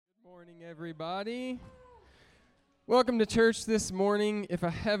Morning, everybody. Welcome to church this morning. If I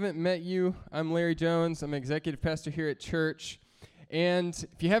haven't met you, I'm Larry Jones. I'm executive pastor here at church. And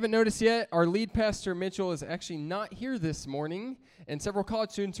if you haven't noticed yet, our lead pastor, Mitchell, is actually not here this morning. And several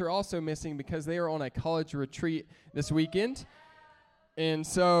college students are also missing because they are on a college retreat this weekend. And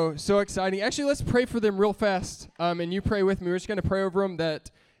so exciting. Actually, let's pray for them real fast. And you pray with me. We're just going to pray over them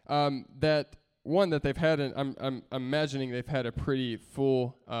that they've had, I'm imagining they've had a pretty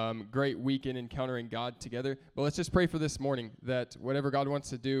full, great weekend encountering God together. But let's just pray for this morning that whatever God wants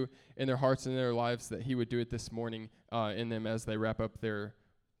to do in their hearts and their lives, that he would do it this morning in them as they wrap up their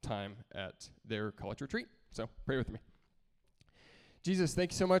time at their college retreat. So pray with me. Jesus,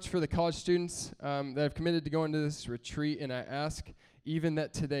 thank you so much for the college students that have committed to go into this retreat. And I ask even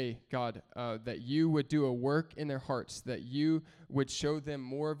that today, God, that you would do a work in their hearts, that you would show them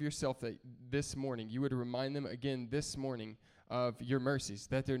more of yourself, that this morning you would remind them again this morning of your mercies,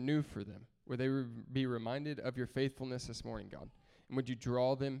 that they're new for them, where they would be reminded of your faithfulness this morning, God. And would you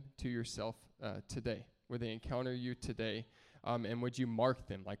draw them to yourself today, where they encounter you today, and would you mark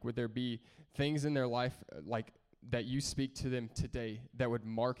them? Like, would there be things in their life, that you speak to them today that would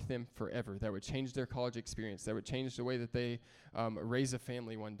mark them forever, that would change their college experience, that would change the way that they raise a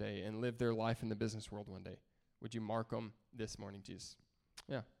family one day and live their life in the business world one day? Would you mark them this morning, Jesus?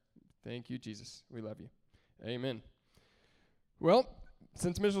 Yeah. Thank you, Jesus. We love you. Amen. Well,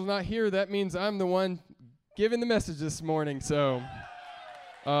 since Mitchell's not here, that means I'm the one giving the message this morning. So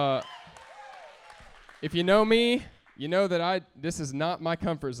if you know me, you know that this is not my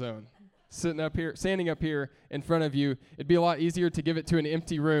comfort zone. Standing up here in front of you, it'd be a lot easier to give it to an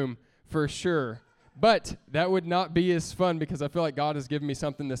empty room for sure. But that would not be as fun because I feel like God has given me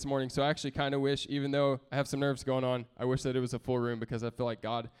something this morning. So I actually kind of wish, even though I have some nerves going on, I wish that it was a full room because I feel like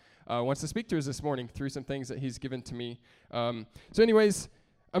God wants to speak to us this morning through some things that he's given to me. So anyways,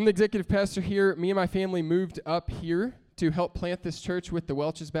 I'm the executive pastor here. Me and my family moved up here to help plant this church with the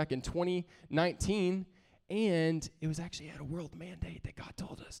Welches back in 2019. And it was actually at a world mandate that God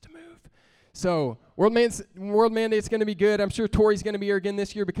told us to move. So world mandate's going to be good. I'm sure Tori's going to be here again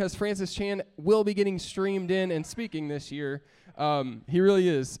this year because Francis Chan will be getting streamed in and speaking this year. He really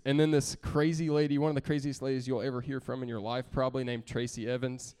is. And then this crazy lady, one of the craziest ladies you'll ever hear from in your life, probably named Tracy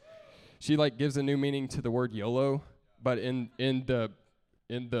Evans. She gives a new meaning to the word YOLO, but in the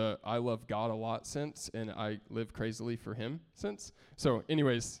I love God a lot sense, and I live crazily for him sense. So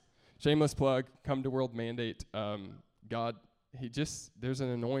anyways, shameless plug, come to World Mandate. God, there's an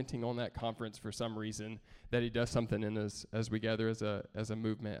anointing on that conference for some reason that he does something in us as we gather as a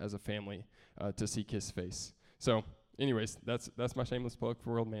movement, as a family, to seek his face. So anyways, that's my shameless plug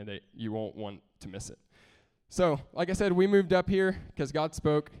for World Mandate. You won't want to miss it. So like I said, we moved up here because God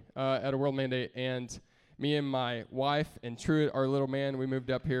spoke at a World Mandate, and me and my wife and Truett, our little man, we moved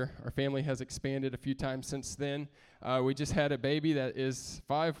up here. Our family has expanded a few times since then. We just had a baby that is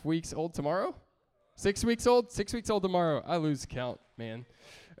 5 weeks old tomorrow. 6 weeks old? 6 weeks old tomorrow. I lose count, man.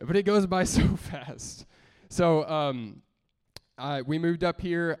 But it goes by so fast. So we moved up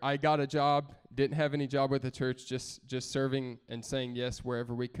here. I got a job. Didn't have any job with the church, just serving and saying yes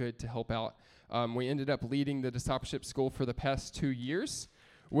wherever we could to help out. We ended up leading the discipleship school for the past 2 years,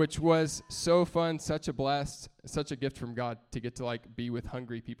 which was so fun, such a blast, such a gift from God to get to be with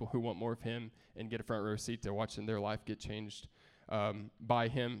hungry people who want more of him and get a front row seat to watching their life get changed by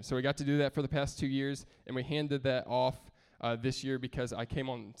him. So we got to do that for the past 2 years, and we handed that off this year because I came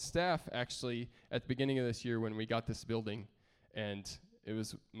on staff actually at the beginning of this year when we got this building, and it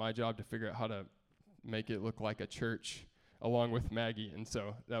was my job to figure out how to make it look like a church along with Maggie, and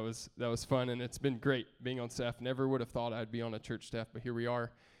so that was fun, and it's been great being on staff. Never would have thought I'd be on a church staff, but here we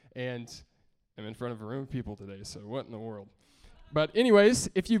are, and I'm in front of a room of people today, so what in the world? But anyways,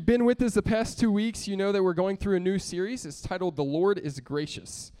 if you've been with us the past 2 weeks, you know that we're going through a new series. It's titled The Lord is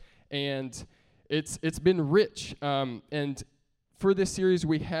Gracious, and it's been rich, and for this series,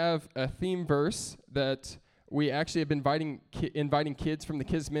 we have a theme verse that we actually have been inviting kids from the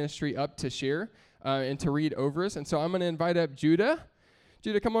kids ministry up to share and to read over us. And so I'm going to invite up Judah.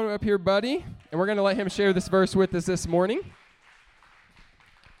 Judah, come on up here, buddy. And we're going to let him share this verse with us this morning.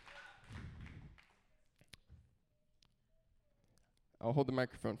 I'll hold the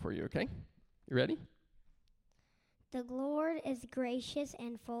microphone for you, okay? You ready? The Lord is gracious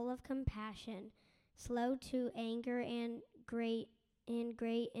and full of compassion, slow to anger and great in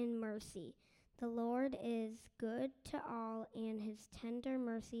mercy. The Lord is good to all, and his tender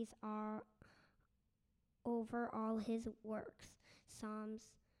mercies are over all his works. Psalms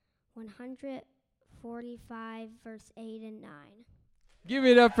 145, verse 8 and 9. Give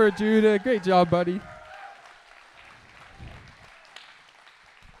it up for Judah. Great job, buddy.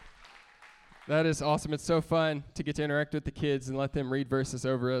 That is awesome. It's so fun to get to interact with the kids and let them read verses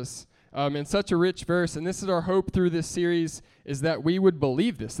over us. And such a rich verse, and this is our hope through this series, is that we would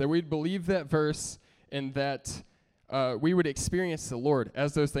believe this, that we'd believe that verse, and that we would experience the Lord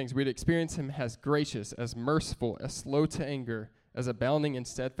as those things. We'd experience him as gracious, as merciful, as slow to anger, as abounding in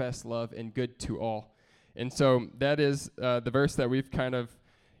steadfast love and good to all. And so that is the verse that we've kind of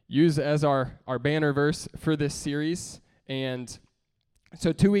used as our banner verse for this series. And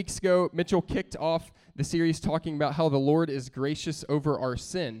so 2 weeks ago, Mitchell kicked off the series talking about how the Lord is gracious over our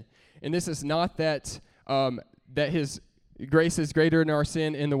sin. And this is not that his grace is greater than our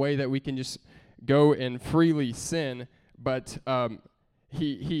sin in the way that we can just go and freely sin, but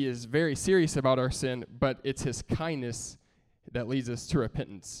he is very serious about our sin, but it's his kindness that leads us to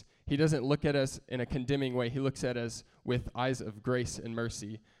repentance. He doesn't look at us in a condemning way. He looks at us with eyes of grace and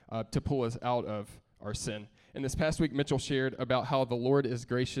mercy to pull us out of our sin. And this past week, Mitchell shared about how the Lord is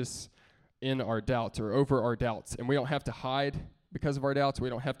gracious in our doubts or over our doubts, and we don't have to hide because of our doubts. We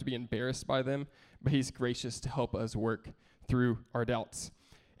don't have to be embarrassed by them, but he's gracious to help us work through our doubts.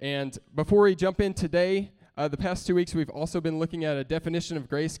 And before we jump in today, the past 2 weeks, we've also been looking at a definition of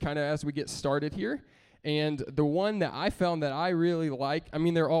grace kind of as we get started here. And the one that I found that I really like, I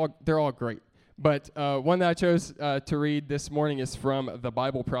mean, they're all great, but one that I chose to read this morning is from the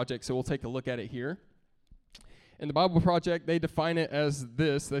Bible Project, so we'll take a look at it here. In the Bible Project, they define it as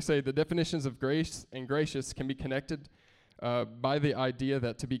this. They say the definitions of grace and gracious can be connected by the idea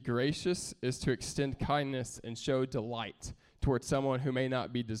that to be gracious is to extend kindness and show delight towards someone who may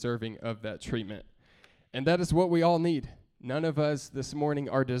not be deserving of that treatment. And that is what we all need. None of us this morning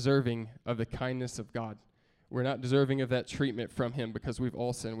are deserving of the kindness of God. We're not deserving of that treatment from him because we've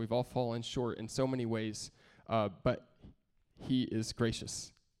all sinned. We've all fallen short in so many ways, but he is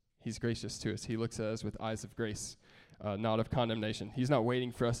gracious. He's gracious to us. He looks at us with eyes of grace, not of condemnation. He's not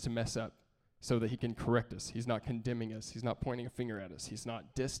waiting for us to mess up so that he can correct us. He's not condemning us. He's not pointing a finger at us. He's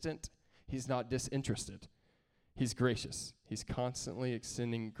not distant. He's not disinterested. He's gracious. He's constantly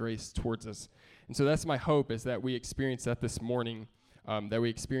extending grace towards us. And so that's my hope, is that we experience that this morning, that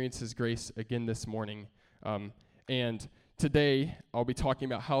we experience his grace again this morning. And today I'll be talking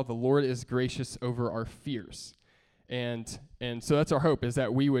about how the Lord is gracious over our fears. And so that's our hope, is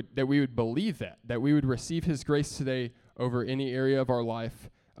that we would believe that we would receive his grace today over any area of our life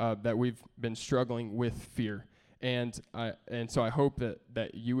that we've been struggling with fear. And so I hope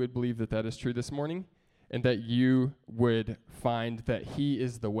that you would believe that is true this morning, and that you would find that he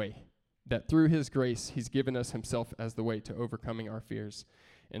is the way, that through his grace, he's given us himself as the way to overcoming our fears.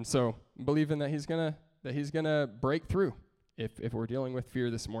 And so believing that he's gonna break through if we're dealing with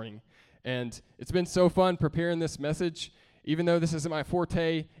fear this morning. And it's been so fun preparing this message. Even though this isn't my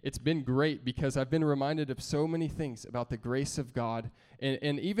forte, it's been great because I've been reminded of so many things about the grace of God,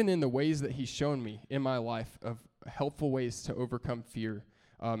 and even in the ways that he's shown me in my life of helpful ways to overcome fear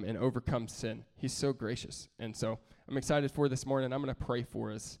and overcome sin. He's so gracious. And so I'm excited for this morning. I'm going to pray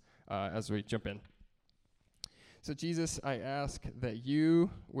for us as we jump in. So Jesus, I ask that you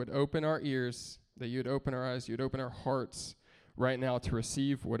would open our ears, that you would open our eyes, you would open our hearts right now to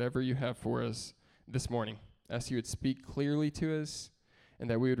receive whatever you have for us this morning. I ask you would speak clearly to us, and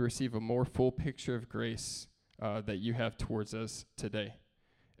that we would receive a more full picture of grace that you have towards us today.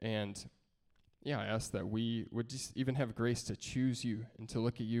 And I ask that we would just even have grace to choose you and to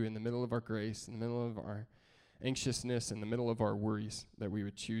look at you in the middle of our grace, in the middle of our anxiousness, in the middle of our worries, that we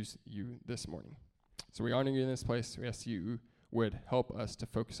would choose you this morning. So we honor you in this place. We ask you would help us to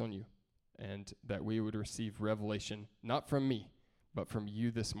focus on you, and that we would receive revelation, not from me, but from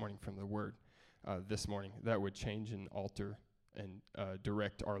you this morning, from the word this morning, that would change and alter and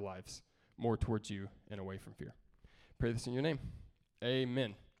direct our lives more towards you and away from fear. Pray this in your name.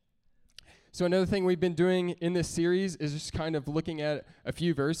 Amen. So another thing we've been doing in this series is just kind of looking at a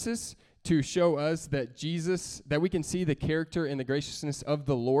few verses to show us that we can see the character and the graciousness of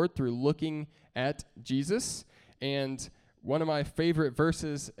the Lord through looking at Jesus. And one of my favorite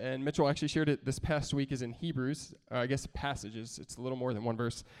verses, and Mitchell actually shared it this past week, is in Hebrews. I guess passages. It's a little more than one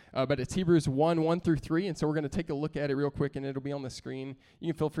verse. But it's Hebrews 1:1-3. And so we're going to take a look at it real quick, and it'll be on the screen.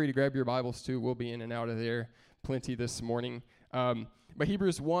 You can feel free to grab your Bibles, too. We'll be in and out of there plenty this morning. But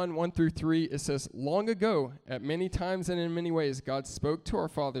Hebrews 1:1-3, it says, "Long ago, at many times and in many ways, God spoke to our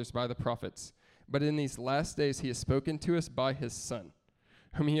fathers by the prophets. But in these last days he has spoken to us by his Son,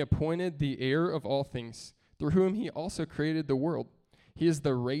 whom he appointed the heir of all things, through whom he also created the world. He is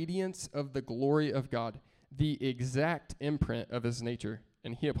the radiance of the glory of God, the exact imprint of his nature,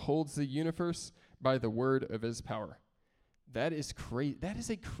 and he upholds the universe by the word of his power." That is crazy. That is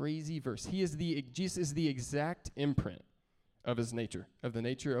a crazy verse. Jesus is the exact imprint of his nature, of the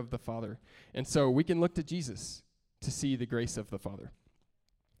nature of the Father. And so we can look to Jesus to see the grace of the Father.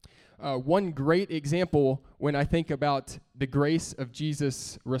 One great example when I think about the grace of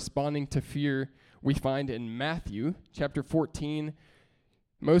Jesus responding to fear, we find in Matthew chapter 14.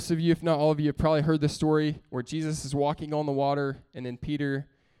 Most of you, if not all of you, have probably heard the story where Jesus is walking on the water, and then Peter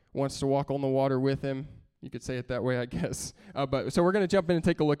wants to walk on the water with him. You could say it that way, I guess. So we're going to jump in and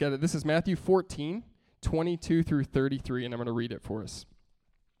take a look at it. This is Matthew 14, 22 through 33, and I'm going to read it for us.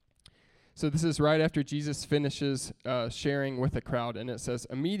 So this is right after Jesus finishes sharing with the crowd, and it says,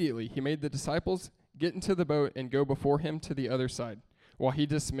 "Immediately he made the disciples get into the boat and go before him to the other side, while he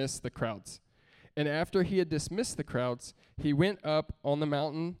dismissed the crowds. And after he had dismissed the crowds, he went up on the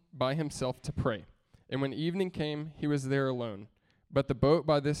mountain by himself to pray. And when evening came, he was there alone. But the boat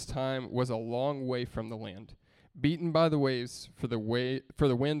by this time was a long way from the land, beaten by the waves, for the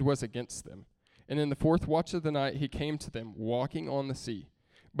wind was against them. And in the fourth watch of the night he came to them, walking on the sea.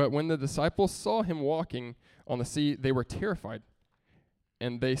 But when the disciples saw him walking on the sea, they were terrified.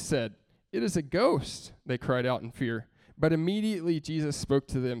 And they said, 'It is a ghost,' they cried out in fear. But immediately Jesus spoke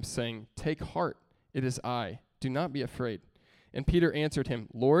to them, saying, 'Take heart, it is I. Do not be afraid.' And Peter answered him,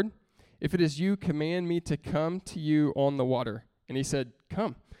 'Lord, if it is you, command me to come to you on the water.' And he said,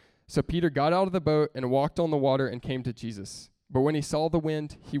 'Come.' So Peter got out of the boat and walked on the water and came to Jesus. But when he saw the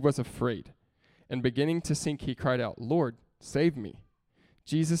wind, he was afraid. And beginning to sink, he cried out, 'Lord, save me.'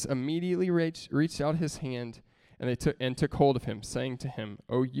 Jesus immediately reached out his hand and took hold of him, saying to him,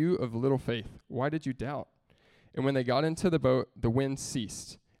 'O you of little faith, why did you doubt?' And when they got into the boat, the wind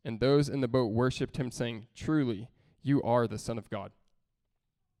ceased, and those in the boat worshipped him, saying, 'Truly, you are the Son of God.'"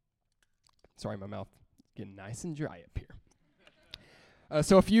 Sorry, my mouth getting nice and dry up here.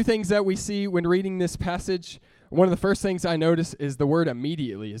 So a few things that we see when reading this passage. One of the first things I notice is the word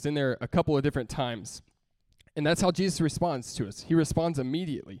immediately is in there a couple of different times. And that's how Jesus responds to us. He responds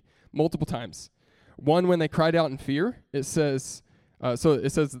immediately, multiple times. One, when they cried out in fear, it says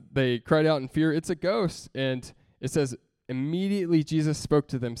they cried out in fear, "It's a ghost." And it says, immediately Jesus spoke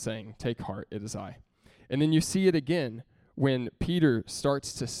to them, saying, "Take heart, it is I." And then you see it again when Peter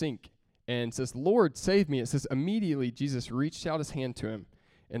starts to sink and says, "Lord, save me." It says, immediately Jesus reached out his hand to him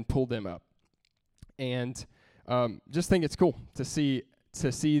and pulled him up. And just think it's cool to see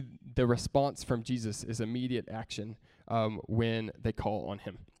the response from Jesus is immediate action when they call on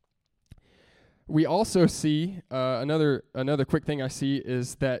him. We also see another quick thing I see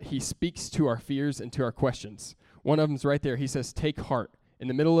is that he speaks to our fears and to our questions. One of them's right there. He says, "Take heart." In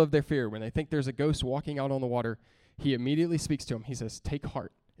the middle of their fear, when they think there's a ghost walking out on the water, he immediately speaks to him. He says, "Take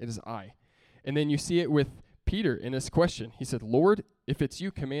heart, it is I." And then you see it with Peter in his question. He said, "Lord, if it's you,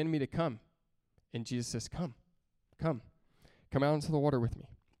 command me to come." And Jesus says, Come out into the water with me."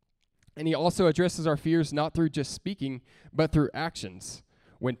 And he also addresses our fears not through just speaking, but through actions.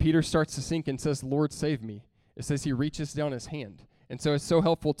 When Peter starts to sink and says, "Lord, save me," it says he reaches down his hand. And so it's so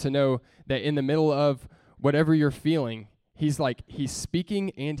helpful to know that in the middle of whatever you're feeling, he's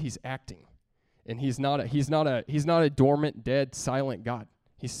speaking and he's acting. And he's not a dormant, dead, silent God.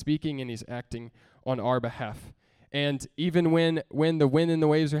 He's speaking and he's acting on our behalf. And even when the wind and the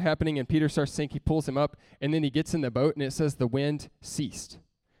waves are happening and Peter starts to sink, he pulls him up, and then he gets in the boat, and it says the wind ceased.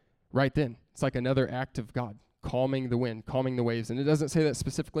 Right then. It's like another act of God, calming the wind, calming the waves. And it doesn't say that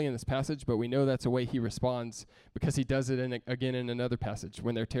specifically in this passage, but we know that's a way he responds because he does it again in another passage.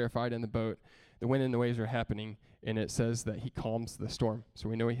 When they're terrified in the boat, the wind and the waves are happening, and it says that he calms the storm. So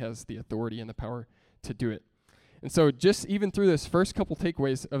we know he has the authority and the power to do it. And so just even through this first couple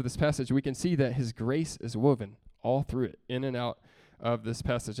takeaways of this passage, we can see that his grace is woven all through it, in and out of this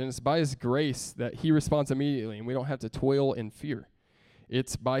passage. And it's by his grace that he responds immediately, and we don't have to toil in fear.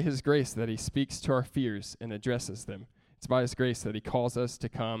 It's by his grace that he speaks to our fears and addresses them. It's by his grace that he calls us to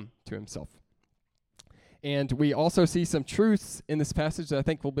come to himself. And we also see some truths in this passage that I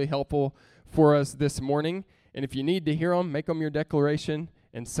think will be helpful for us this morning. And if you need to hear them, make them your declaration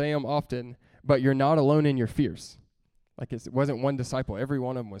and say them often. But you're not alone in your fears. Like it wasn't one disciple. Every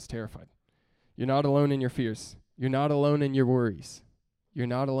one of them was terrified. You're not alone in your fears. You're not alone in your worries. You're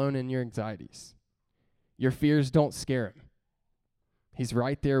not alone in your anxieties. Your fears don't scare him. He's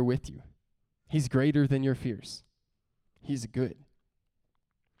right there with you. He's greater than your fears. He's good.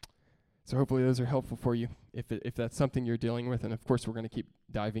 So hopefully those are helpful for you if that's something you're dealing with. And of course, we're going to keep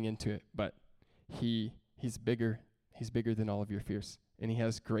diving into it. But he's bigger. He's bigger than all of your fears. And he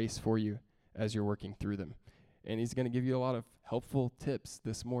has grace for you as you're working through them. And he's going to give you a lot of helpful tips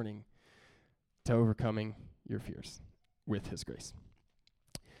this morning to overcoming your fears with his grace.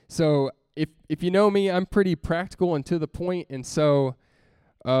 So if you know me, I'm pretty practical and to the point. And so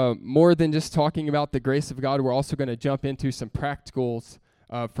more than just talking about the grace of God, we're also going to jump into some practicals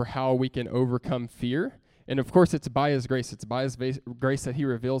for how we can overcome fear. And of course, it's by His grace. It's by His grace that He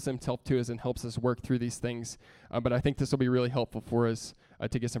reveals Himself to us and helps us work through these things. But I think this will be really helpful for us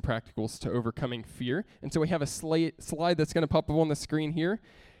to get some practicals to overcoming fear. And so we have a slide that's going to pop up on the screen here.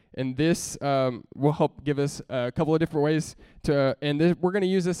 And this will help give us a couple of different ways to, we're going to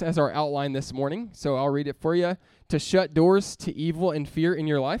use this as our outline this morning. So I'll read it for you. To shut doors to evil and fear in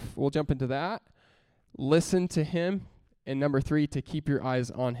your life. We'll jump into that. Listen to Him. And number 3, to keep your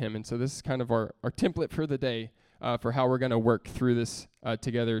eyes on Him. And so this is kind of our template for the day for how we're going to work through this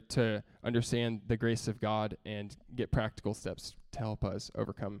together to understand the grace of God and get practical steps to help us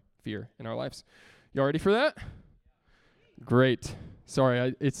overcome fear in our lives. Y'all ready for that? Great.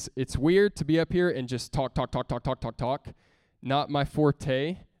 Sorry, it's weird to be up here and just talk. Not my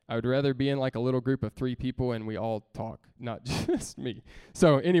forte. I would rather be in like a little group of 3 people and we all talk, not just me.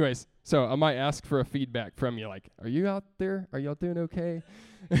 So anyways, I might ask for a feedback from you, like, are you out there? Are y'all doing okay?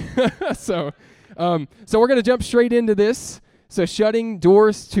 So we're going to jump straight into this. So shutting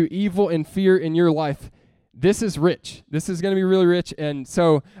doors to evil and fear in your life. This is rich. This is going to be really rich. And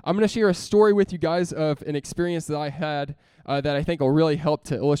so I'm going to share a story with you guys of an experience that I had that I think will really help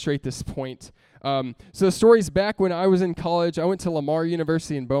to illustrate this point. So the story's back when I was in college. I went to Lamar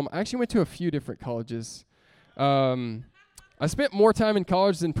University in Beaumont. I actually went to a few different colleges. I spent more time in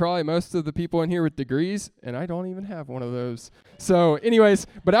college than probably most of the people in here with degrees, and I don't even have one of those. So anyways,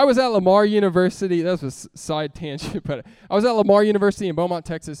 but I was at Lamar University. That was a side tangent, but I was at Lamar University in Beaumont,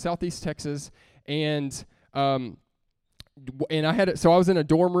 Texas, Southeast Texas, and I was in a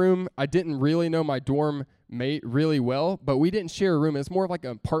dorm room. I didn't really know my dorm mate really well, but we didn't share a room. It's more of like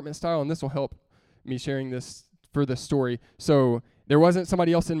an apartment style, and this will help me sharing this for the story. So there wasn't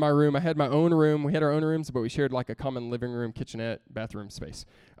somebody else in my room. I had my own room. We had our own rooms, but we shared like a common living room, kitchenette, bathroom space.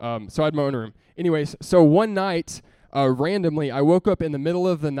 So I had my own room. Anyways, so one night, randomly, I woke up in the middle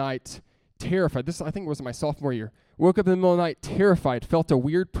of the night terrified. This, I think, was my sophomore year. Woke up in the middle of the night terrified, felt a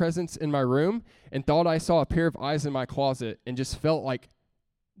weird presence in my room, and thought I saw a pair of eyes in my closet, and just felt like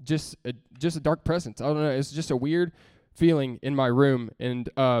just a dark presence. I don't know. It's just a weird feeling in my room,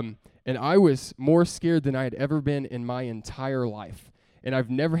 and I was more scared than I had ever been in my entire life. And I've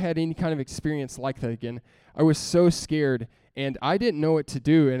never had any kind of experience like that again. I was so scared, and I didn't know what to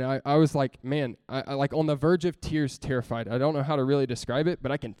do. And I was like, man, I like on the verge of tears, terrified. I don't know how to really describe it,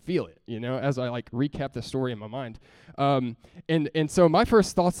 but I can feel it, as I like recap the story in my mind. And so my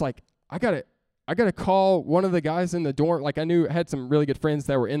first thoughts, like, I gotta call one of the guys in the dorm. Like, I had some really good friends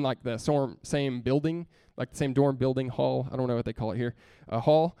that were in like the same building, like the same dorm building hall. I don't know what they call it here,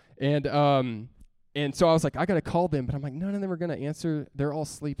 hall. And so I was like, I got to call them, but I'm like, none of them are going to answer. They're all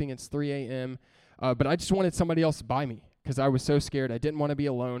sleeping. It's 3 a.m. But I just wanted somebody else by me because I was so scared. I didn't want to be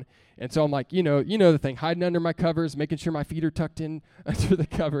alone. And so I'm like, you know the thing, hiding under my covers, making sure my feet are tucked in under the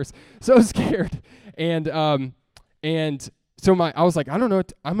covers. So scared. And so I was like, I don't know.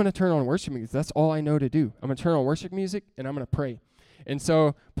 I'm going to turn on worship music. That's all I know to do. I'm going to turn on worship music, and I'm going to pray. And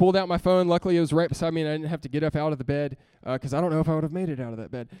so pulled out my phone. Luckily, it was right beside me, and I didn't have to get up out of the bed because I don't know if I would have made it out of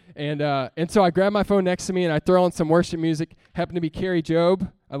that bed. And so I grabbed my phone next to me, and I throw on some worship music. Happened to be Carrie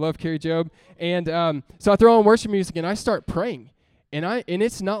Job. I love Carrie Job. And so I throw on worship music, and I start praying. And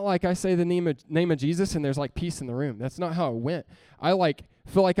it's not like I say the name of Jesus, and there's like peace in the room. That's not how it went. I like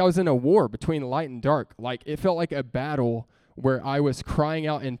feel like I was in a war between light and dark. Like it felt like a battle where I was crying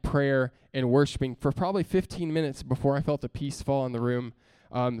out in prayer and worshiping for probably 15 minutes before I felt a peace fall in the room.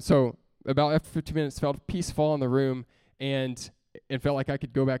 So about after 15 minutes, felt peace fall in the room, and it felt like I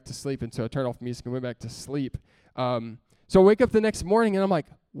could go back to sleep. And so I turned off the music and went back to sleep. So I wake up the next morning, and I'm like,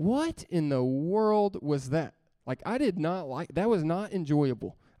 what in the world was that? Like, I did not like, that was not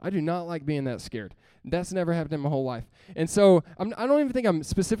enjoyable. I do not like being that scared. That's never happened in my whole life. And so I don't even think I'm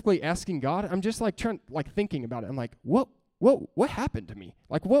specifically asking God. I'm just like thinking about it. I'm like, what happened to me?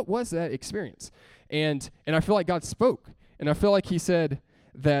 Like, what was that experience? And I feel like God spoke. And I feel like he said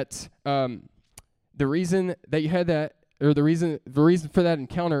that the reason that you had that, or the reason for that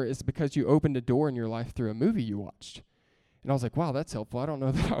encounter is because you opened a door in your life through a movie you watched. And I was like, wow, that's helpful. I don't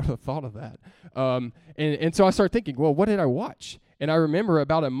know that I would have thought of that. And so I started thinking, well, what did I watch? And I remember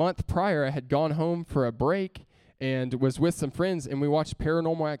about a month prior, I had gone home for a break and was with some friends, and we watched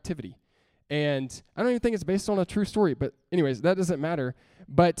Paranormal Activity. And I don't even think it's based on a true story, but anyways, that doesn't matter.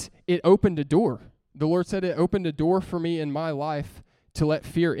 But it opened a door. The Lord said it opened a door for me in my life to let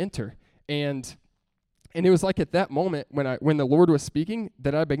fear enter. And it was like at that moment when the Lord was speaking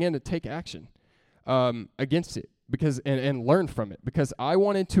that I began to take action against it and learn from it, because I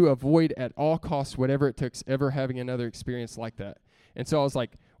wanted to avoid at all costs whatever it took ever having another experience like that. And so I was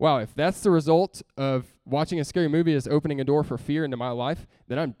like, wow, if that's the result of watching a scary movie is opening a door for fear into my life,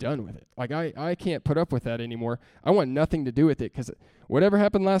 then I'm done with it. Like, I can't put up with that anymore. I want nothing to do with it, because whatever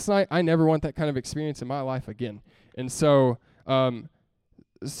happened last night, I never want that kind of experience in my life again. And so I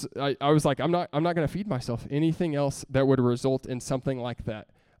was like, I'm not going to feed myself anything else that would result in something like that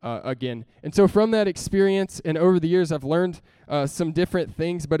again. And so from that experience and over the years, I've learned some different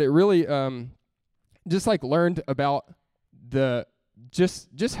things, but it really just like learned about the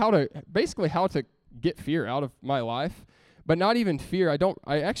just how to get fear out of my life. But not even fear.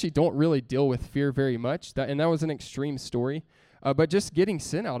 I actually don't really deal with fear very much. That was an extreme story. But just getting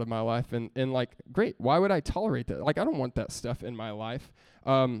sin out of my life and like, great, why would I tolerate that? Like, I don't want that stuff in my life.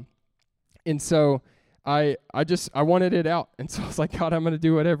 And so I wanted it out. And so I was like, God, I'm going to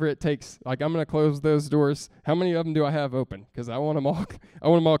do whatever it takes. Like, I'm going to close those doors. How many of them do I have open? Because I want them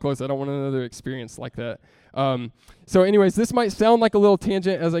all closed. I don't want another experience like that. So anyways, this might sound like a little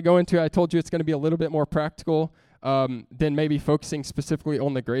tangent as I go into it. I told you it's going to be a little bit more practical than maybe focusing specifically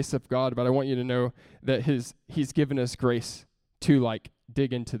on the grace of God. But I want you to know that he's given us grace to like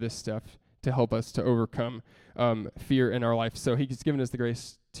dig into this stuff to help us to overcome fear in our life. So he's given us the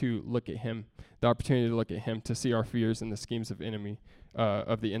grace to look at him, the opportunity to look at him, to see our fears and the schemes of the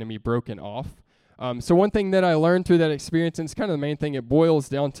enemy broken off. So one thing that I learned through that experience, and it's kind of the main thing, it boils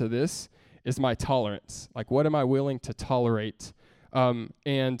down to this, is my tolerance. Like, what am I willing to tolerate? And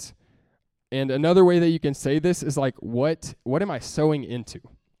another way that you can say this is like, what am I sowing into?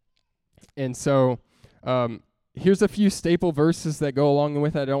 And so here's a few staple verses that go along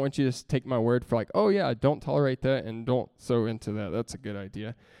with that. I don't want you to just take my word for like, oh yeah, don't tolerate that and don't sow into that. That's a good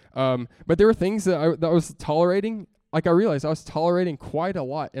idea. But there were things that I was tolerating. Like, I realized I was tolerating quite a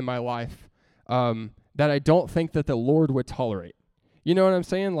lot in my life that I don't think that the Lord would tolerate. You know what I'm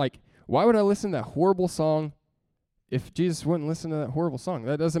saying? Like, why would I listen to that horrible song if Jesus wouldn't listen to that horrible song?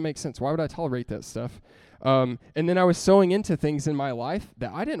 That doesn't make sense. Why would I tolerate that stuff? And then I was sowing into things in my life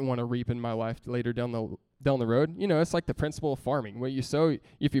that I didn't want to reap in my life later down the road. You know, it's like the principle of farming. What you sow,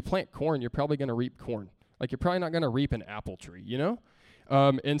 if you plant corn, you're probably going to reap corn. Like, you're probably not going to reap an apple tree, you know?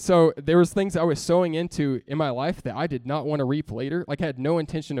 And so there was things I was sowing into in my life that I did not want to reap later. Like, I had no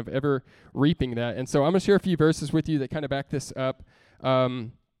intention of ever reaping that. And so I'm going to share a few verses with you that kind of back this up.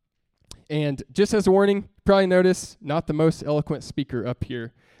 And just as a warning, probably notice, not the most eloquent speaker up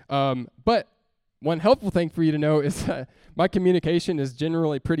here. But one helpful thing for you to know is that my communication is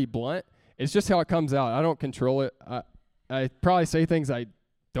generally pretty blunt. It's just how it comes out. I don't control it. I probably say things I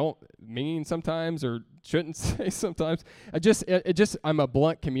don't mean sometimes or shouldn't say sometimes. I'm a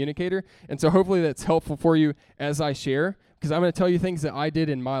blunt communicator. And so hopefully that's helpful for you as I share, because I'm going to tell you things that I did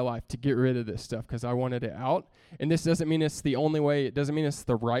in my life to get rid of this stuff because I wanted it out. And this doesn't mean it's the only way. It doesn't mean it's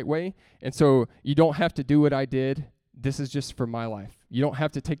the right way. And so you don't have to do what I did. This is just for my life. You don't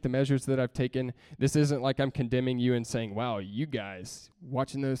have to take the measures that I've taken. This isn't like I'm condemning you and saying, wow, you guys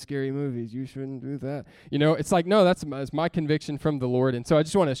watching those scary movies, you shouldn't do that. You know, it's like, no, that's my conviction from the Lord. And so I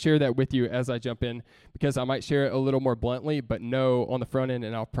just want to share that with you as I jump in, because I might share it a little more bluntly, but know on the front end,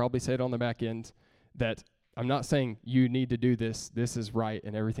 and I'll probably say it on the back end, that I'm not saying you need to do this is right,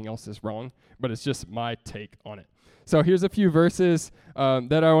 and everything else is wrong, but it's just my take on it. So here's a few verses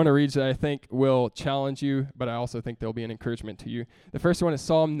that I want to read that I think will challenge you, but I also think they'll be an encouragement to you. The first one is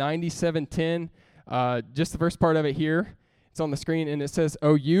Psalm 97:10. Just the first part of it here. It's on the screen, and it says,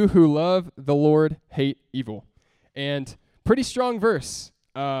 "Oh, you who love the Lord, hate evil." And pretty strong verse.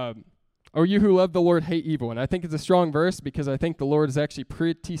 "Oh, you who love the Lord, hate evil." And I think it's a strong verse because I think the Lord is actually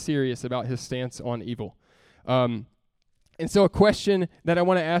pretty serious about his stance on evil. And so a question that I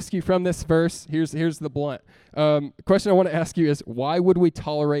want to ask you from this verse, here's the blunt. Question I want to ask you is, why would we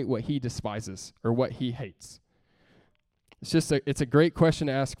tolerate what he despises or what he hates? It's a great question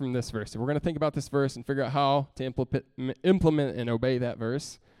to ask from this verse. If we're going to think about this verse and figure out how to implement and obey that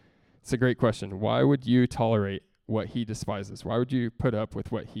verse, it's a great question. Why would you tolerate what he despises? Why would you put up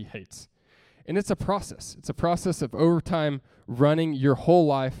with what he hates? And it's a process. It's a process of over time running your whole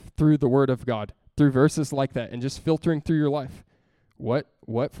life through the Word of God, through verses like that, and just filtering through your life. What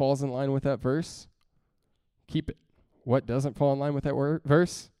falls in line with that verse? Keep it. What doesn't fall in line with that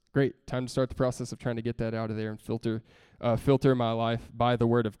verse? Great. Time to start the process of trying to get that out of there and filter my life by the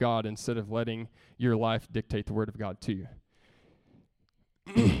Word of God instead of letting your life dictate the Word of God to you.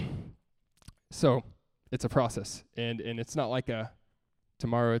 So it's a process, and it's not like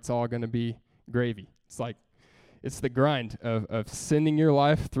tomorrow it's all going to be gravy. It's the grind of sending your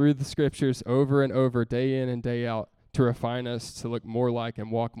life through the scriptures over and over, day in and day out, to refine us to look more like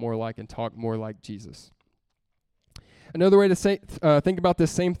and walk more like and talk more like Jesus. Another way to think about this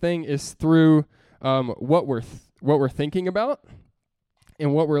same thing is through what we're thinking about.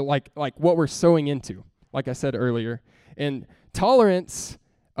 and what we're like what we're sowing into, like I said earlier. And tolerance,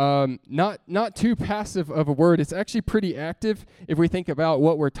 not too passive of a word. It's actually pretty active if we think about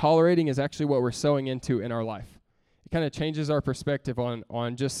what we're tolerating is actually what we're sowing into in our life. It kind of changes our perspective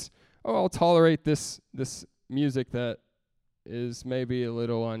on just, I'll tolerate this music that is maybe a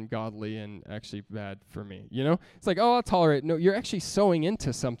little ungodly and actually bad for me. It's like, I'll tolerate. No, you're actually sowing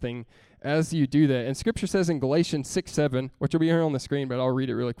into something as you do that. And Scripture says in Galatians 6:7, which will be here on the screen, but I'll read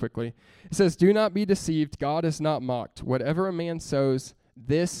it really quickly. It says, "Do not be deceived. God is not mocked. Whatever a man sows,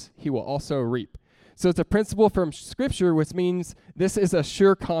 this he will also reap." So it's a principle from Scripture, which means this is a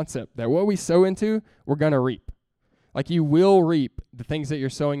sure concept that what we sow into, we're going to reap. Like, you will reap the things that you're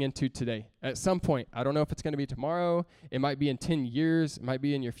sowing into today. At some point, I don't know if it's going to be tomorrow. It might be in 10 years. It might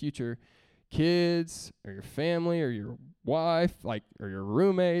be in your future kids or your family or your wife, or your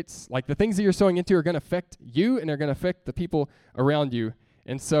roommates. Like, the things that you're sowing into are going to affect you and they're going to affect the people around you.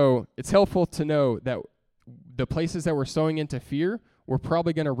 And so it's helpful to know that the places that we're sowing into fear, we're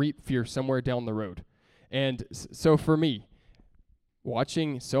probably going to reap fear somewhere down the road. And so for me,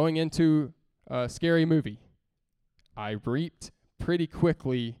 sowing into a scary movie, I reaped pretty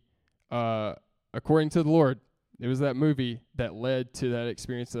quickly, according to the Lord. It was that movie that led to that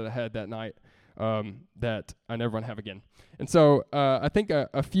experience that I had that night that I never want to have again. And so I think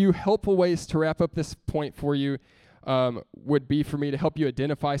a few helpful ways to wrap up this point for you would be for me to help you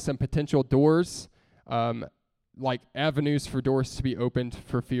identify some potential doors, like avenues for doors to be opened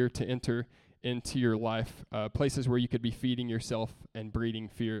for fear to enter into your life, places where you could be feeding yourself and breeding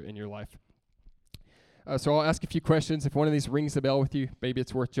fear in your life. So I'll ask a few questions. If one of these rings a bell with you, maybe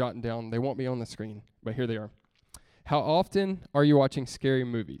it's worth jotting down. They won't be on the screen, but here they are. How often are you watching scary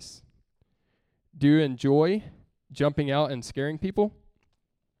movies? Do you enjoy jumping out and scaring people?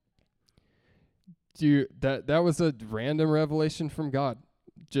 That was a random revelation from God.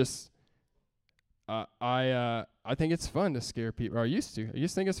 Just I think it's fun to scare people. Or I used to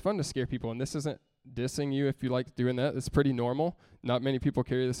think it's fun to scare people, and this isn't dissing you if you like doing that. It's pretty normal. Not many people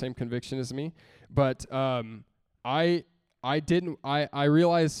carry the same conviction as me, but I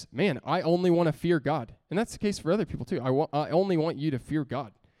realized, man, I only want to fear God, and that's the case for other people too. I only want you to fear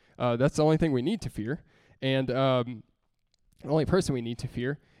God. That's the only thing we need to fear, and the only person we need to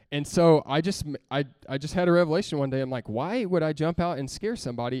fear. And so I just had a revelation one day. I'm like, why would I jump out and scare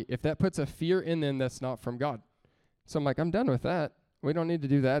somebody if that puts a fear in them that's not from God? So I'm like, I'm done with that. We don't need to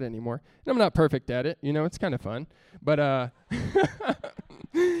do that anymore. And I'm not perfect at it. It's kind of fun. But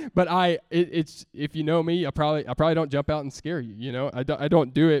it's if you know me, I probably don't jump out and scare you. I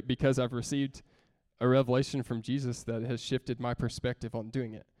don't do it because I've received a revelation from Jesus that has shifted my perspective on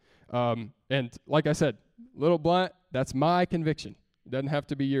doing it. And like I said, little blunt, that's my conviction. It doesn't have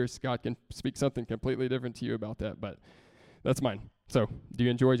to be yours. God can speak something completely different to you about that, but that's mine. So, do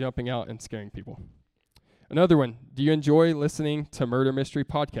you enjoy jumping out and scaring people? Another one, do you enjoy listening to murder mystery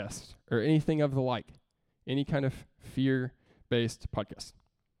podcasts or anything of the like? Any kind of fear-based podcast?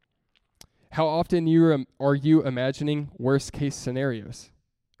 How often are you imagining worst-case scenarios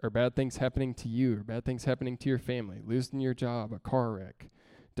or bad things happening to you or bad things happening to your family, losing your job, a car wreck,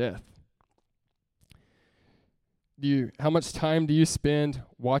 death? How much time do you spend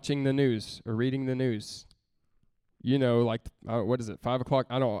watching the news or reading the news? What is it, 5 o'clock?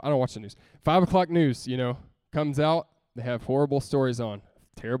 I don't watch the news. 5 o'clock news, comes out. They have horrible stories on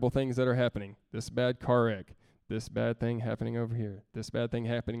terrible things that are happening. This bad car wreck, this bad thing happening over here, this bad thing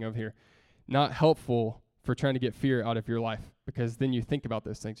happening over here. Not helpful for trying to get fear out of your life, because then you think about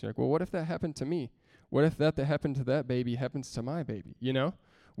those things. You're like, well, what if that happened to me? What if that happened to that baby happens to my baby?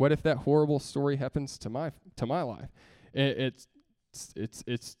 What if that horrible story happens to my life? It's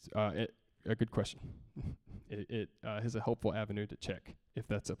a good question. It is a helpful avenue to check if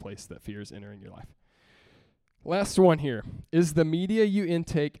that's a place that fear is entering your life. Last one here. Is the media you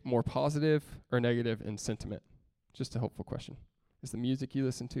intake more positive or negative in sentiment? Just a helpful question. Is the music you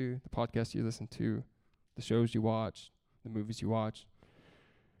listen to, the podcast you listen to, the shows you watch, the movies you watch,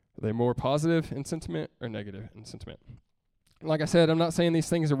 are they more positive in sentiment or negative in sentiment? Like I said, I'm not saying these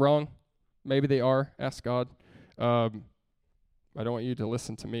things are wrong. Maybe they are. Ask God. I don't want you to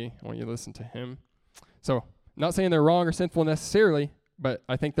listen to me. I want you to listen to him. So I'm not saying they're wrong or sinful necessarily, but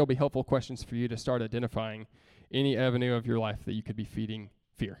I think they'll be helpful questions for you to start identifying any avenue of your life that you could be feeding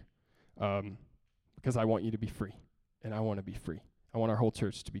fear. Because I want you to be free, and I want to be free. I want our whole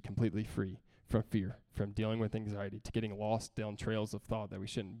church to be completely free from fear, from dealing with anxiety, to getting lost down trails of thought that we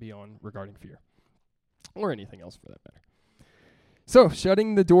shouldn't be on regarding fear, or anything else for that matter. So,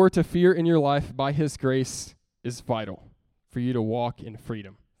 shutting the door to fear in your life by his grace is vital for you to walk in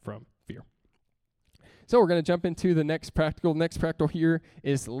freedom from fear. So we're going to jump into the next practical. Next practical here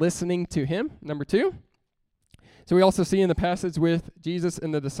is listening to him, number 2. So we also see in the passage with Jesus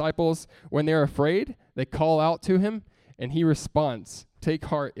and the disciples, when they're afraid, they call out to him, and he responds, "Take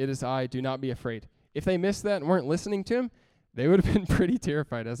heart, it is I, do not be afraid." If they missed that and weren't listening to him, they would have been pretty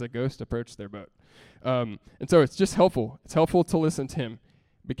terrified as a ghost approached their boat. And so it's just helpful. It's helpful to listen to him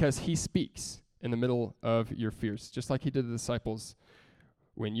because he speaks in the middle of your fears, just like he did the disciples.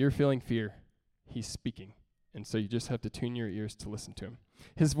 When you're feeling fear, he's speaking. And so you just have to tune your ears to listen to him.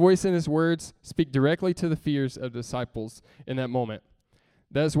 His voice and his words speak directly to the fears of the disciples in that moment.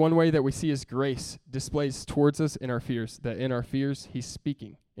 That is one way that we see his grace displays towards us in our fears, that in our fears, he's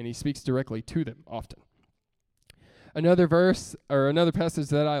speaking, and he speaks directly to them often. Another verse, or another passage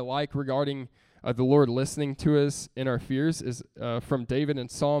that I like regarding the Lord listening to us in our fears is from David in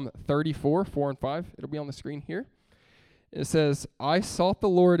Psalm 34, 4 and 5. It'll be on the screen here. It says, "I sought the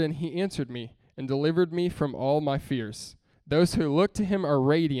Lord, and he answered me, and delivered me from all my fears. Those who look to him are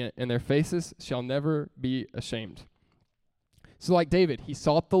radiant, and their faces shall never be ashamed." So like David, he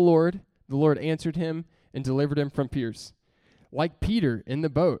sought the Lord answered him and delivered him from fears. Like Peter in the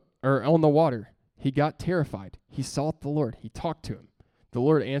boat, or on the water, he got terrified. He sought the Lord. He talked to him. The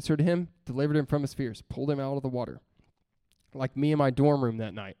Lord answered him, delivered him from his fears, pulled him out of the water. Like me in my dorm room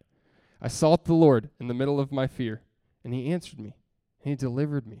that night, I sought the Lord in the middle of my fear, and he answered me, and he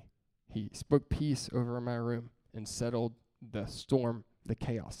delivered me. He spoke peace over my room and settled the storm, the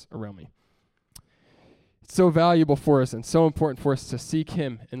chaos around me. It's so valuable for us and so important for us to seek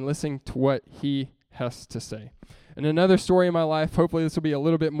him and listen to what he has to say. And another story in my life, hopefully this will be a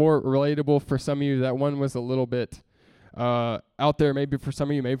little bit more relatable for some of you. That one was a little bit out there, maybe for some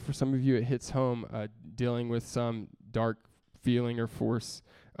of you, maybe for some of you it hits home, dealing with some dark feeling or force.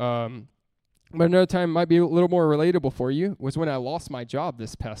 But another time might be a little more relatable for you was when I lost my job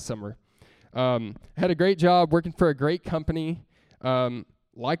this past summer. I had a great job working for a great company.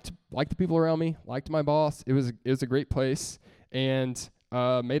 Liked the people around me, liked my boss. It was a great place, and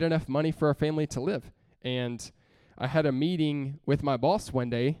made enough money for our family to live. And I had a meeting with my boss one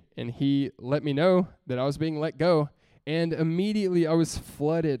day, and he let me know that I was being let go. And immediately I was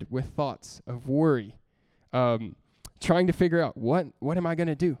flooded with thoughts of worry, trying to figure out what am I going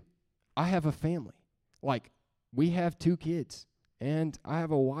to do? I have a family. Like, we have 2 kids, and I have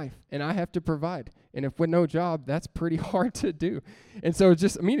a wife, and I have to provide. And if with no job, that's pretty hard to do. And so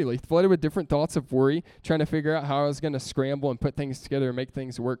just immediately flooded with different thoughts of worry, trying to figure out how I was going to scramble and put things together and make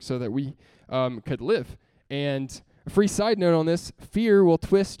things work so that we could live. And a free side note on this, fear will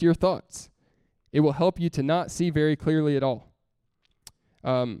twist your thoughts. It will help you to not see very clearly at all.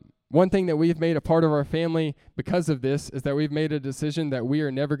 One thing that we've made a part of our family because of this is that we've made a decision that we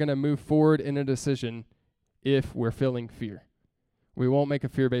are never going to move forward in a decision if we're feeling fear. We won't make a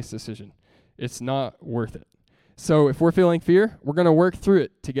fear-based decision. It's not worth it. So if we're feeling fear, we're going to work through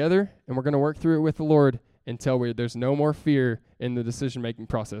it together, and we're going to work through it with the Lord until there's no more fear in the decision-making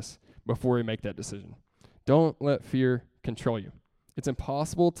process before we make that decision. Don't let fear control you. It's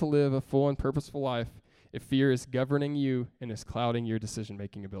impossible to live a full and purposeful life if fear is governing you and is clouding your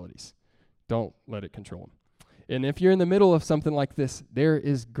decision-making abilities. Don't let it control them. And if you're in the middle of something like this, there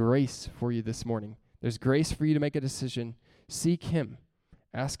is grace for you this morning. There's grace for you to make a decision. Seek him.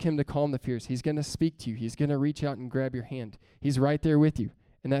 Ask him to calm the fears. He's going to speak to you. He's going to reach out and grab your hand. He's right there with you.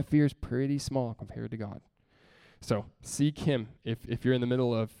 And that fear is pretty small compared to God. So seek him if you're in the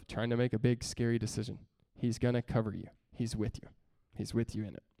middle of trying to make a big, scary decision. He's going to cover you. He's with you. He's with you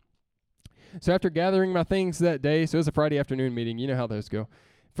in it. So after gathering my things that day, so it was a Friday afternoon meeting. You know how those go.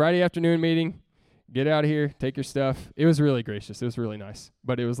 Friday afternoon meeting, get out of here, take your stuff. It was really gracious. It was really nice.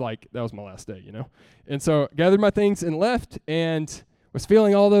 But it was like, that was my last day, you know. And so gathered my things and left and was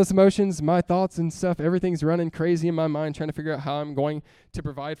feeling all those emotions, my thoughts and stuff. Everything's running crazy in my mind, trying to figure out how I'm going to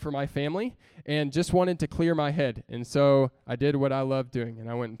provide for my family, and just wanted to clear my head. And so I did what I love doing, and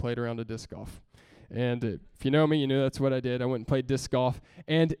I went and played around a disc golf. And if you know me, you know that's what I did. I went and played disc golf.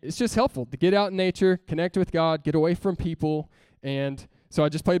 And it's just helpful to get out in nature, connect with God, get away from people. And so I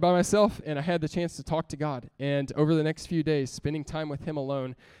just played by myself, and I had the chance to talk to God. And over the next few days, spending time with him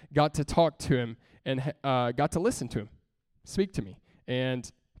alone, got to talk to him and got to listen to him, speak to me,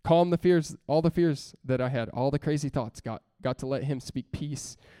 and calm the fears, all the fears that I had, all the crazy thoughts. Got to let him speak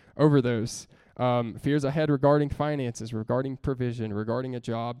peace over those fears I had regarding finances, regarding provision, regarding a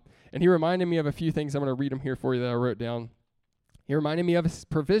job. And he reminded me of a few things. I'm going to read them here for you that I wrote down. He reminded me of his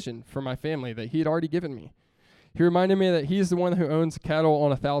provision for my family that he had already given me. He reminded me that he's the one who owns cattle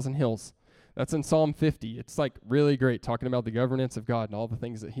on 1,000 hills. That's in Psalm 50. It's like really great talking about the governance of God and all the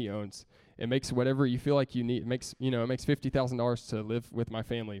things that he owns. It makes whatever you feel like you need. It makes $50,000 to live with my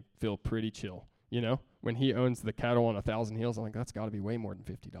family feel pretty chill. You know, when he owns the cattle on 1,000 hills, I'm like, that's got to be way more than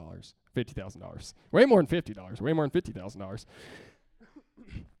 $50,000. Way more than $50. Way more than $50,000.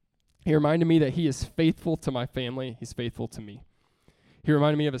 He reminded me that he is faithful to my family. He's faithful to me. He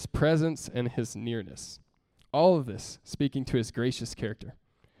reminded me of his presence and his nearness. All of this speaking to his gracious character,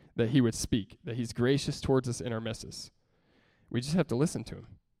 that he would speak, that he's gracious towards us in our messes. We just have to listen to him.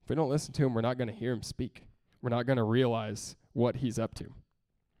 If we don't listen to him, we're not going to hear him speak. We're not going to realize what he's up to.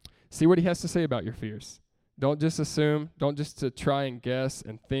 See what he has to say about your fears. Don't just assume. Don't just to try and guess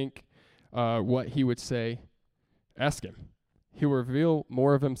and think what he would say. Ask him. He will reveal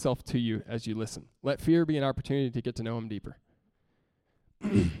more of himself to you as you listen. Let fear be an opportunity to get to know him deeper.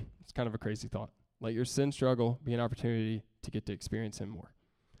 It's kind of a crazy thought. Let your sin struggle be an opportunity to get to experience him more.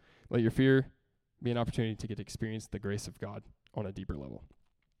 Let your fear be an opportunity to get to experience the grace of God on a deeper level.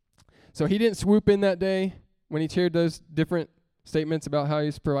 So he didn't swoop in that day when he shared those different statements about how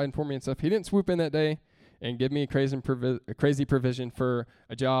he's providing for me and stuff. He didn't swoop in that day and give me a crazy provision for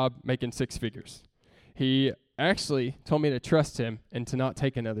a job making 6 figures. He actually told me to trust him and to not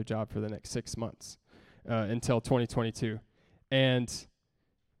take another job for the next 6 months until 2022. And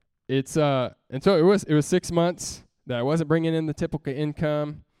so it was 6 months that I wasn't bringing in the typical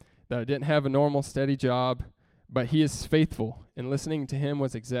income, that I didn't have a normal steady job, but he is faithful, and listening to him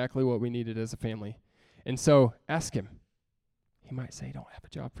was exactly what we needed as a family. And so ask him. He might say, don't have a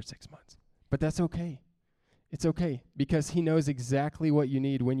job for 6 months, but that's okay. It's okay, because he knows exactly what you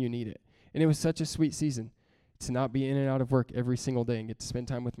need when you need it. And it was such a sweet season to not be in and out of work every single day and get to spend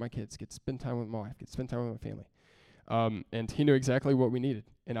time with my kids, get to spend time with my wife, get to spend time with my family. And he knew exactly what we needed.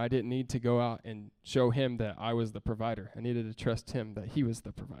 And I didn't need to go out and show him that I was the provider. I needed to trust him that he was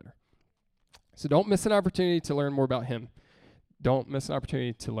the provider. So don't miss an opportunity to learn more about him. Don't miss an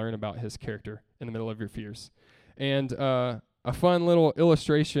opportunity to learn about his character in the middle of your fears. And a fun little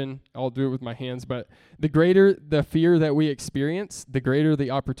illustration, I'll do it with my hands, but the greater the fear that we experience, the greater the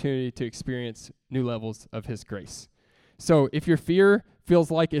opportunity to experience new levels of his grace. So if your fear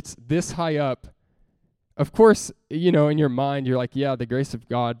feels like it's this high up, of course, you know, in your mind, you're like, yeah, the grace of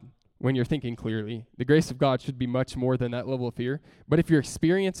God, when you're thinking clearly, the grace of God should be much more than that level of fear. But if your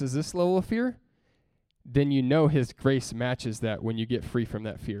experience is this level of fear, then you know his grace matches that when you get free from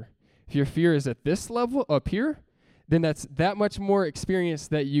that fear. If your fear is at this level up here, then that's that much more experience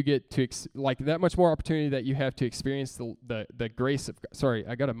that you get to, that much more opportunity that you have to experience the grace of God. Sorry,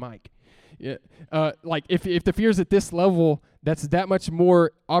 I got a mic. Yeah. If the fear is at this level, that's that much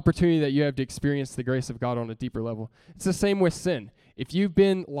more opportunity that you have to experience the grace of God on a deeper level. It's the same with sin. If you've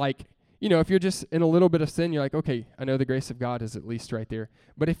been if you're just in a little bit of sin, you're like, okay, I know the grace of God is at least right there.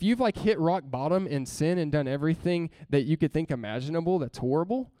 But if you've hit rock bottom in sin and done everything that you could think imaginable that's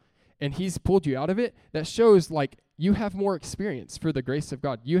horrible, and he's pulled you out of it, that shows you have more experience for the grace of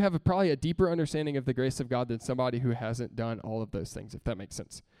God. You have probably a deeper understanding of the grace of God than somebody who hasn't done all of those things, if that makes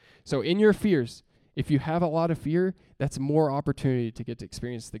sense. So in your fears, if you have a lot of fear, that's more opportunity to get to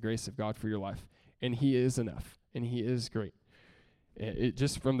experience the grace of God for your life. And he is enough, and he is great. It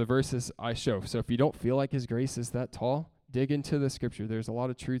just from the verses I show. So if you don't feel like his grace is that tall, dig into the scripture. There's a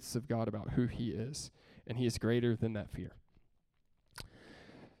lot of truths of God about who he is, and he is greater than that fear.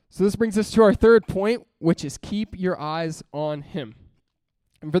 So this brings us to our third point, which is keep your eyes on him.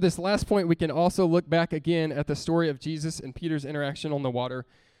 And for this last point, we can also look back again at the story of Jesus and Peter's interaction on the water.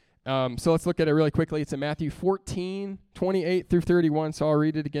 So let's look at it really quickly. It's in Matthew 14, 28 through 31, so I'll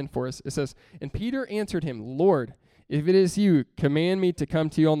read it again for us. It says, "And Peter answered him, 'Lord, if it is you, command me to come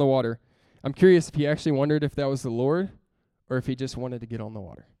to you on the water.'" I'm curious if he actually wondered if that was the Lord or if he just wanted to get on the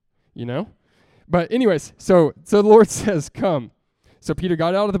water, you know? But anyways, so the Lord says, "Come." So Peter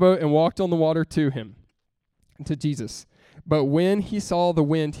got out of the boat and walked on the water to him, to Jesus. But when he saw the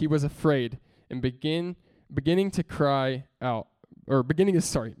wind, he was afraid and beginning to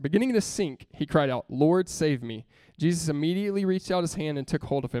sink, he cried out, "Lord, save me." Jesus immediately reached out his hand and took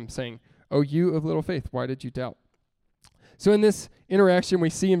hold of him, saying, "O you of little faith, why did you doubt?" So in this interaction, we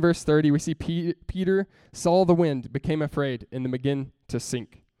see in verse 30, we see Peter saw the wind, became afraid, and then began to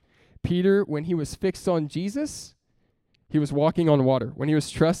sink. Peter, when he was fixed on Jesus, he was walking on water. When he was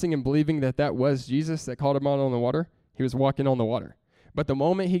trusting and believing that was Jesus that called him out on the water, he was walking on the water. But the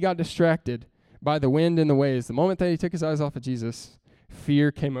moment he got distracted by the wind and the waves, the moment that he took his eyes off of Jesus, fear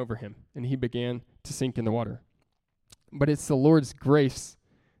came over him, and he began to sink in the water. But it's the Lord's grace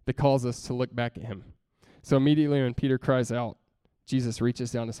that calls us to look back at him. So immediately when Peter cries out, Jesus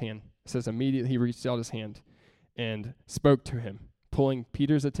reaches down his hand. It says immediately he reached out his hand and spoke to him, pulling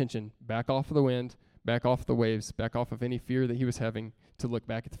Peter's attention back off of the wind, back off the waves, back off of any fear that he was having to look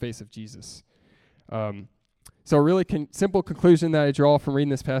back at the face of Jesus. So a really simple conclusion that I draw from reading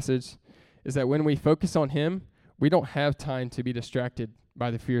this passage is that when we focus on him, we don't have time to be distracted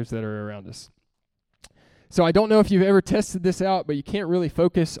by the fears that are around us. So I don't know if you've ever tested this out, but you can't really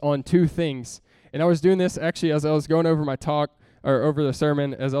focus on two things. And I was doing this actually as I was going over my talk, or over the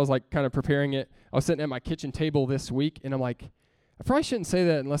sermon, as I was like kind of preparing it. I was sitting at my kitchen table this week, and I'm like, I probably shouldn't say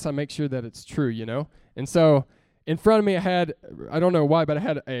that unless I make sure that it's true, you know? And so in front of me, I had, I don't know why, but I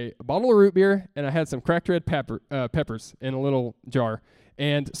had a bottle of root beer, and I had some cracked red peppers in a little jar.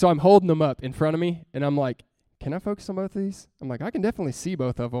 And so I'm holding them up in front of me, and I'm like, can I focus on both of these? I'm like, I can definitely see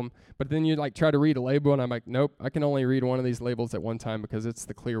both of them. But then you like try to read a label, and I'm like, nope, I can only read one of these labels at one time because it's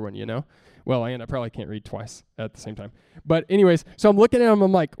the clear one, you know? Well, and I probably can't read twice at the same time. But anyways, so I'm looking at them,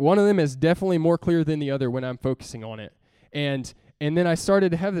 I'm like, one of them is definitely more clear than the other when I'm focusing on it. And then I started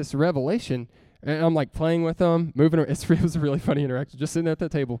to have this revelation, and I'm like playing with them, moving them. It was a really funny interaction, just sitting at the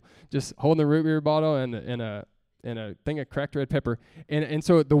table, just holding the root beer bottle and a thing of cracked red pepper. And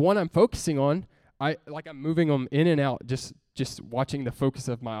so the one I'm focusing on, I'm moving them in and out, just watching the focus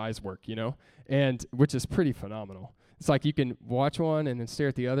of my eyes work, you know, and which is pretty phenomenal. It's like you can watch one and then stare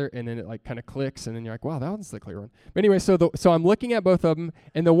at the other, and then it like kind of clicks, and then you're like, wow, that one's the clear one. But anyway, so I'm looking at both of them,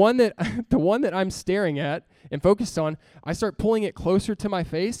 and the one that I'm staring at and focused on, I start pulling it closer to my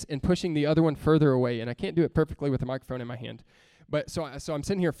face and pushing the other one further away, and I can't do it perfectly with the microphone in my hand. But so I'm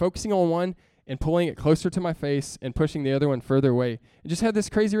sitting here focusing on one and pulling it closer to my face and pushing the other one further away. And just had this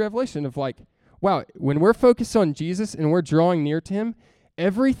crazy revelation of like, wow, when we're focused on Jesus and we're drawing near to him,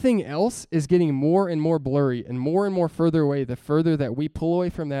 everything else is getting more and more blurry and more further away the further that we pull away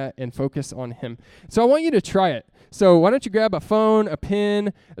from that and focus on him. So I want you to try it. So why don't you grab a phone, a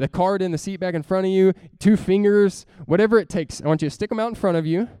pen, the card in the seat back in front of you, 2 fingers, whatever it takes. I want you to stick them out in front of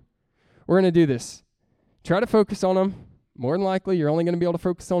you. We're going to do this. Try to focus on them. More than likely, you're only going to be able to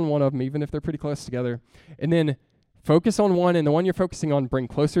focus on one of them, even if they're pretty close together. And then focus on one, and the one you're focusing on, bring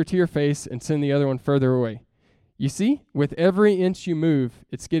closer to your face and send the other one further away. You see, with every inch you move,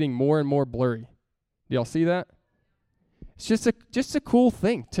 it's getting more and more blurry. Do y'all see that? It's just a cool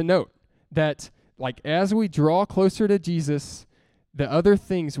thing to note that, like, as we draw closer to Jesus, the other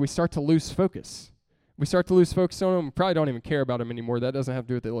things, we start to lose focus. We start to lose focus on him. We probably don't even care about him anymore. That doesn't have to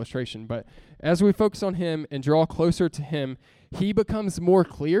do with the illustration. But as we focus on him and draw closer to him, he becomes more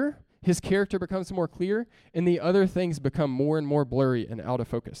clear. His character becomes more clear, and the other things become more and more blurry and out of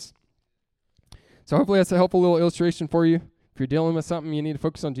focus. So hopefully that's a helpful little illustration for you. If you're dealing with something, you need to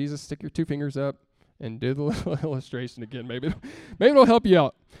focus on Jesus, stick your 2 fingers up and do the little illustration again. Maybe it'll help you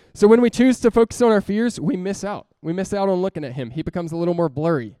out. So when we choose to focus on our fears, we miss out. We miss out on looking at him. He becomes a little more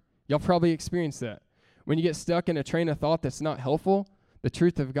blurry. Y'all probably experienced that. When you get stuck in a train of thought that's not helpful, the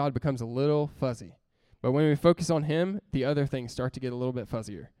truth of God becomes a little fuzzy. But when we focus on him, the other things start to get a little bit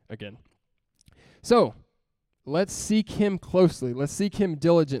fuzzier again. So let's seek him closely. Let's seek him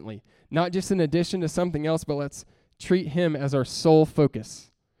diligently. Not just in addition to something else, but let's treat him as our sole focus.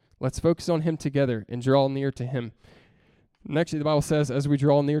 Let's focus on him together and draw near to him. And actually, the Bible says, as we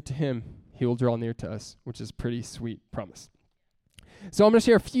draw near to him, he will draw near to us, which is a pretty sweet promise. So I'm going to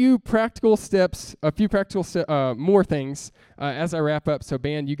share a few practical steps, more things as I wrap up. So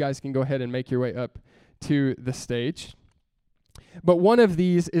band, you guys can go ahead and make your way up to the stage. But one of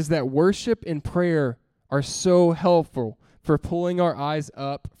these is that worship and prayer are so helpful for pulling our eyes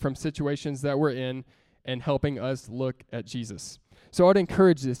up from situations that we're in and helping us look at Jesus. So I'd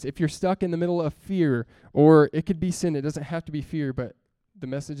encourage this. If you're stuck in the middle of fear, or it could be sin, it doesn't have to be fear, but the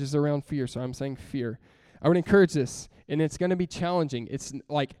message is around fear, so I'm saying fear. I would encourage this, and it's going to be challenging. It's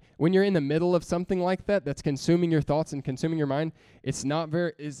like when you're in the middle of something like that that's consuming your thoughts and consuming your mind, it's not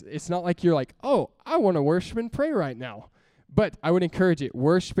like you're like, oh, I want to worship and pray right now. But I would encourage it.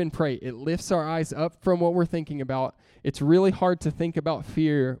 Worship and pray. It lifts our eyes up from what we're thinking about. It's really hard to think about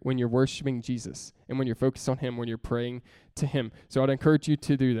fear when you're worshiping Jesus and when you're focused on him, when you're praying to him. So I'd encourage you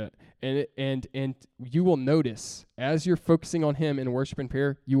to do that. And you will notice as you're focusing on him in worship and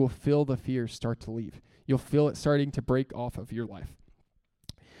prayer, you will feel the fear start to leave. You'll feel it starting to break off of your life.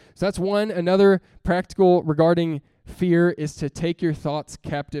 So that's one. Another practical regarding fear is to take your thoughts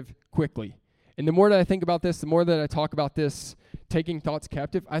captive quickly. And the more that I think about this, the more that I talk about this, taking thoughts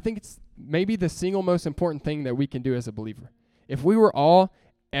captive, I think it's maybe the single most important thing that we can do as a believer. If we were all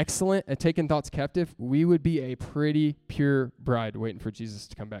excellent at taking thoughts captive, we would be a pretty pure bride waiting for Jesus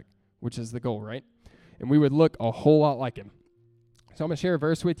to come back, which is the goal, right? And we would look a whole lot like him. So I'm going to share a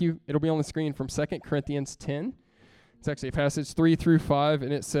verse with you. It'll be on the screen from 2 Corinthians 10. It's actually a passage 3-5,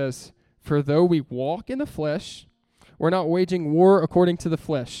 and it says, "For though we walk in the flesh, we're not waging war according to the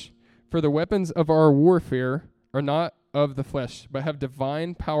flesh. For the weapons of our warfare are not of the flesh, but have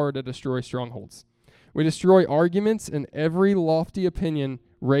divine power to destroy strongholds. We destroy arguments and every lofty opinion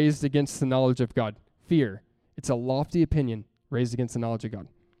raised against the knowledge of God. Fear. It's a lofty opinion raised against the knowledge of God.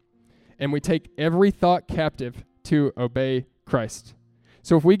 And we take every thought captive to obey Christ.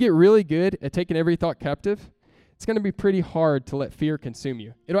 So if we get really good at taking every thought captive, it's going to be pretty hard to let fear consume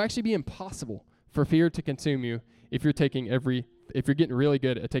you. It'll actually be impossible for fear to consume you if you're getting really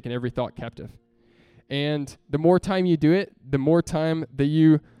good at taking every thought captive. And the more time you do it, the more time that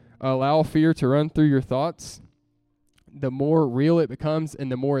you allow fear to run through your thoughts, the more real it becomes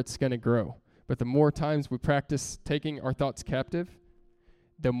and the more it's going to grow. But the more times we practice taking our thoughts captive,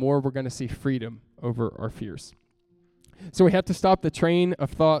 the more we're going to see freedom over our fears. So we have to stop the train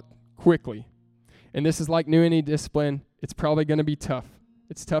of thought quickly. And this is like any discipline. It's probably going to be tough.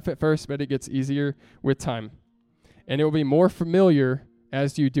 It's tough at first, but it gets easier with time. And it will be more familiar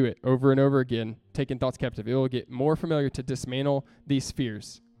as you do it over and over again, taking thoughts captive. It will get more familiar to dismantle these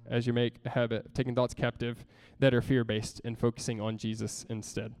fears as you make a habit of taking thoughts captive that are fear-based and focusing on Jesus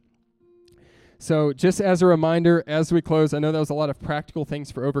instead. So just as a reminder, as we close, I know that was a lot of practical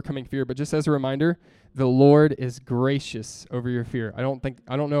things for overcoming fear, but just as a reminder, the Lord is gracious over your fear. I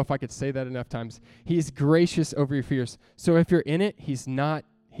don't know if I could say that enough times. He's gracious over your fears. So if you're in it, he's not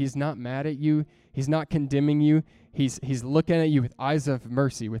mad at you. He's not condemning you. He's looking at you with eyes of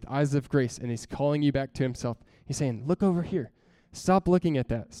mercy, with eyes of grace, and he's calling you back to himself. He's saying, look over here. Stop looking at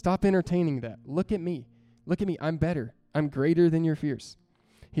that. Stop entertaining that. Look at me. Look at me. I'm better. I'm greater than your fears.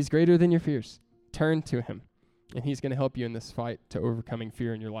 He's greater than your fears. Turn to him, and he's going to help you in this fight to overcoming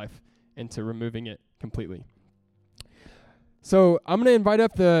fear in your life and to removing it completely. So I'm going to invite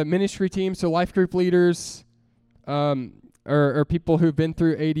up the ministry team, so life group leaders or people who've been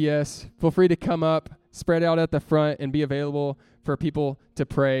through ADS. Feel free to come up, spread out at the front, and be available for people to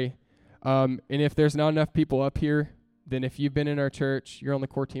pray. And if there's not enough people up here, then if you've been in our church, you're on the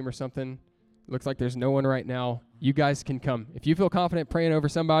core team or something, looks like there's no one right now, you guys can come. If you feel confident praying over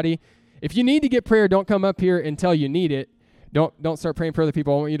somebody, if you need to get prayer, don't come up here until you need it. Don't start praying for other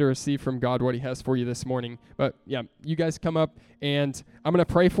people. I want you to receive from God what he has for you this morning. But yeah, you guys come up, and I'm going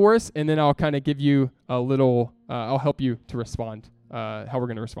to pray for us, and then I'll kind of give you a little, I'll help you to respond, how we're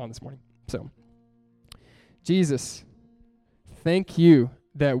going to respond this morning. So, Jesus, thank you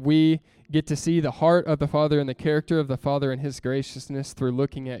that we get to see the heart of the Father and the character of the Father and his graciousness through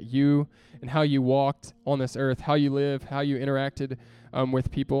looking at you and how you walked on this earth, how you live, how you interacted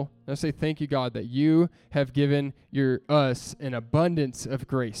with people. And I say thank you, God, that you have given us an abundance of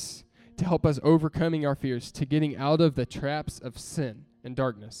grace to help us overcoming our fears, to getting out of the traps of sin and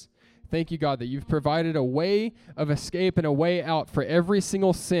darkness. Thank you, God, that you've provided a way of escape and a way out for every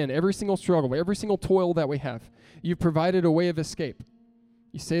single sin, every single struggle, every single toil that we have. You've provided a way of escape.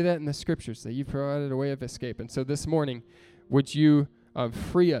 You say that in the scriptures, that you've provided a way of escape. And so this morning, would you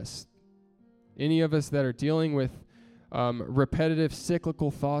free us, any of us that are dealing with repetitive,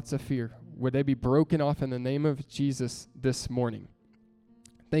 cyclical thoughts of fear, would they be broken off in the name of Jesus this morning?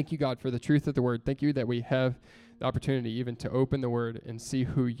 Thank you, God, for the truth of the word. Thank you that we have the opportunity even to open the word and see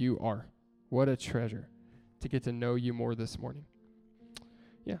who you are. What a treasure to get to know you more this morning.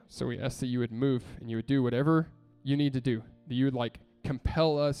 Yeah, so we ask that you would move and you would do whatever you need to do, that you would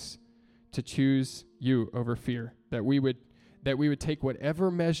compel us to choose you over fear, that we would take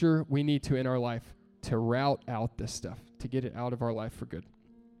whatever measure we need to in our life to rout out this stuff, to get it out of our life for good.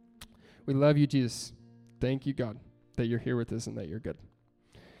 We love you, Jesus. Thank you, God, that you're here with us and that you're good.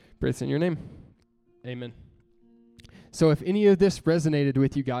 Praise in your name. Amen. So if any of this resonated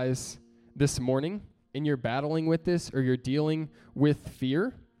with you guys this morning and you're battling with this or you're dealing with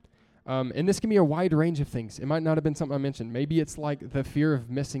fear, and this can be a wide range of things. It might not have been something I mentioned. Maybe it's like the fear of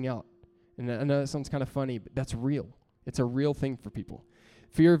missing out. And I know that sounds kind of funny, but that's real. It's a real thing for people.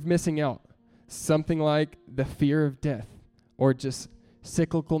 Fear of missing out. Something like the fear of death or just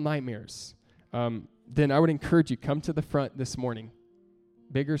cyclical nightmares. Then I would encourage you, come to the front this morning.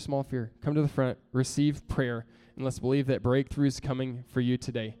 Big or small fear, come to the front, receive prayer, and let's believe that breakthrough is coming for you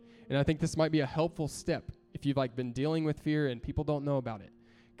today. And I think this might be a helpful step if you've been dealing with fear and people don't know about it.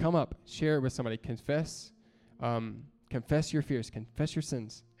 Come up, share it with somebody, confess your fears, confess your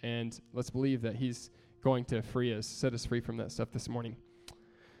sins, and let's believe that he's going to free us, set us free from that stuff this morning.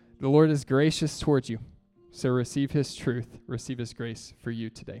 The Lord is gracious towards you, so receive his truth, receive his grace for you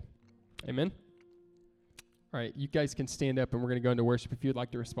today. Amen? All right, you guys can stand up, and we're going to go into worship. If you'd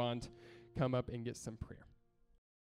like to respond, come up and get some prayer.